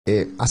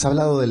Has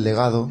hablado del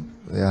legado,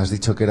 has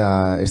dicho que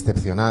era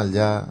excepcional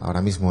ya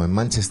ahora mismo en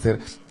Manchester.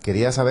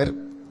 Quería saber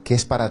qué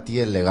es para ti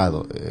el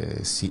legado,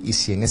 y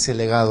si en ese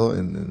legado,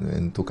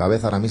 en tu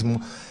cabeza ahora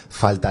mismo,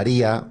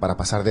 faltaría para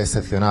pasar de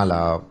excepcional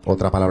a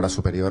otra palabra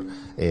superior,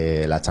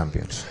 la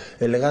Champions.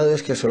 El legado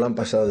es que se lo han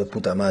pasado de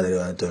puta madre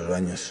durante todos los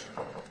años.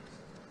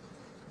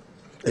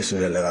 Eso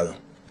es el legado.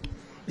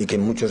 Y que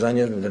en muchos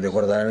años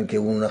recordarán que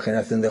hubo una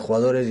generación de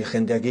jugadores y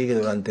gente aquí que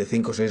durante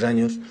 5 o 6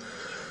 años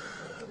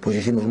pues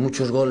hicimos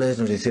muchos goles,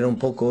 nos hicieron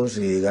pocos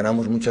y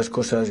ganamos muchas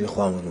cosas y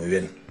jugamos muy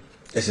bien.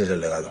 Ese es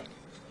el legado.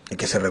 Y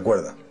que se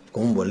recuerda.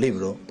 Con un buen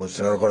libro, pues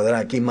se lo recordará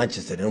aquí en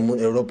Manchester, en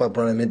Europa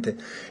probablemente,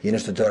 y en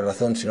esto toda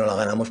razón, si no la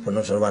ganamos pues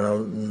no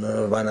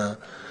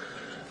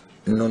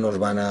nos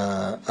van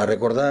a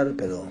recordar,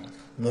 pero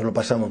nos lo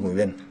pasamos muy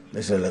bien. Ese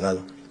es el legado.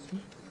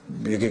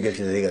 Yo qué quieres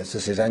que te diga,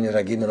 estos 6 años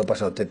aquí me lo he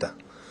pasado teta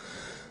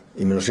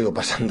y me lo sigo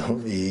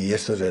pasando, y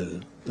esto es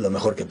lo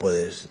mejor que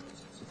puedes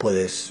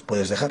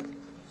dejar.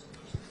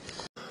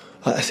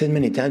 I said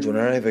many times when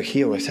I arrived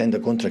here, I signed the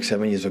contract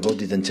 7 years ago,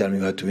 didn't tell me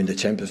we had to win the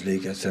Champions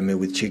League. I met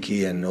with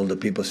Chiqui and all the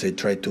people say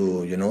try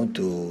to,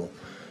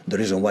 the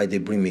reason why they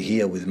bring me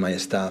here with my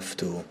staff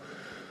to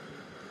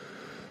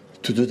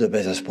do the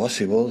best as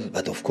possible.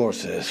 But of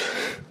course,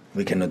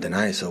 we cannot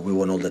deny, so we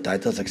won all the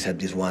titles except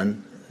this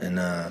one. And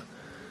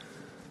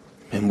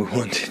we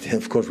want it.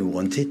 Of course we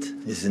want it.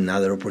 It's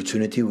another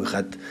opportunity. We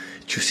had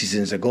 2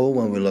 seasons ago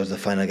when we lost the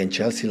final against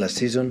Chelsea last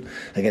season,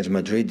 against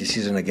Madrid this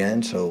season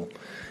again, so...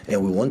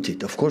 And we want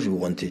it, of course we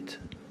want it.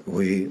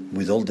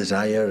 With all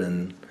desire,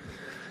 and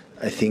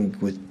I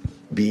think with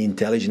being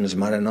intelligent and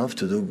smart enough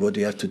to do what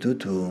you have to do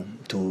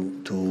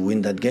to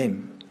win that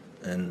game.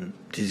 And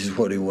this is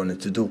what we wanted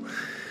to do.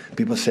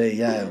 People say,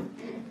 yeah,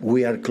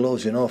 we are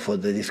close, for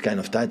this kind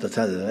of titles.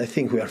 I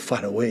think we are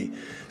far away.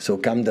 So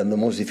come down the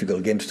most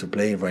difficult games to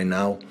play right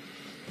now.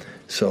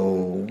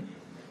 So,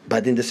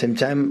 but in the same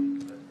time,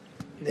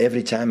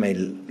 every time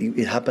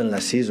it happened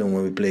last season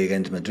when we play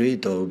against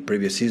Madrid, or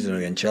previous season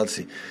against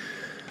Chelsea.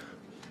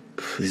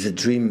 It's a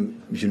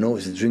dream,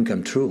 it's a dream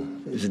come true.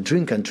 It's a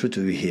dream come true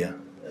to be here.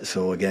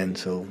 So again,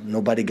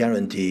 nobody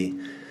guarantee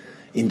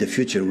in the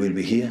future we'll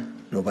be here.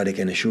 Nobody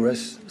can assure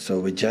us.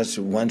 So we just,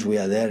 once we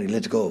are there,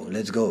 let's go.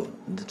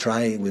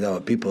 Try with our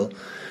people.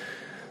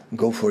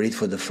 Go for it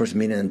for the first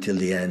minute until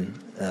the end.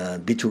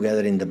 Be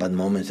together in the bad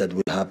moments that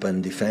will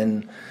happen.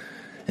 Defend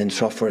and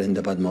suffer in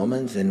the bad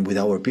moments. And with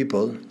our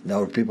people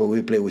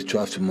we play with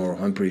 12 tomorrow.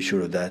 I'm pretty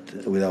sure of that.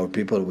 With our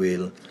people, we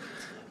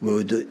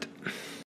will do it.